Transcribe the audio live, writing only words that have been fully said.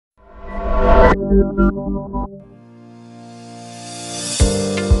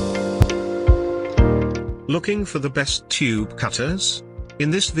Looking for the best tube cutters? In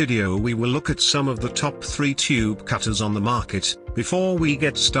this video we will look at some of the top 3 tube cutters on the market. Before we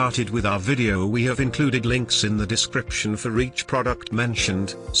get started with our video, we have included links in the description for each product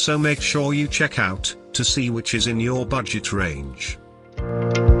mentioned, so make sure you check out, to see which is in your budget range.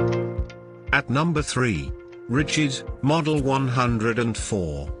 At number 3. Ridgid, Model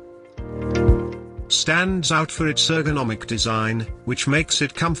 104. Stands out for its ergonomic design, which makes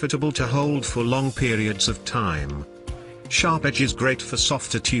it comfortable to hold for long periods of time. Sharp edge is great for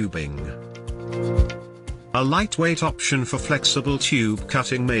softer tubing. A lightweight option for flexible tube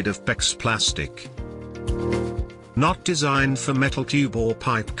cutting made of PEX plastic. Not designed for metal tube or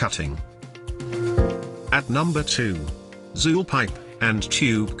pipe cutting. At number 2. Xool pipe and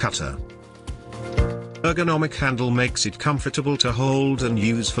tube cutter. Ergonomic handle makes it comfortable to hold and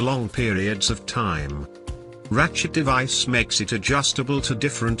use for long periods of time. Ratchet device makes it adjustable to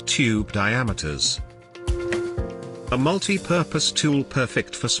different tube diameters. A multi-purpose tool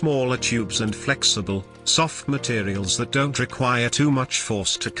perfect for smaller tubes and flexible, soft materials that don't require too much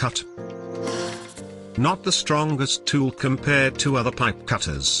force to cut. Not the strongest tool compared to other pipe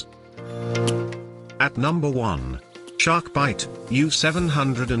cutters. At number 1. SharkBite,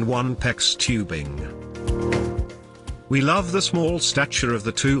 U701 PEX tubing. We love the small stature of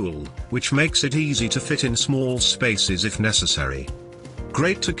the tool, which makes it easy to fit in small spaces if necessary.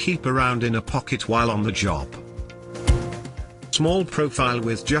 Great to keep around in a pocket while on the job. Small profile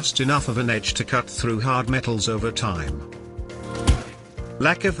with just enough of an edge to cut through hard metals over time.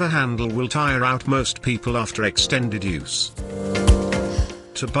 Lack of a handle will tire out most people after extended use.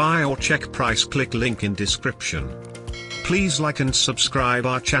 To buy or check price, click link in description. Please like and subscribe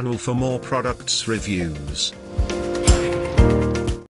our channel for more products reviews.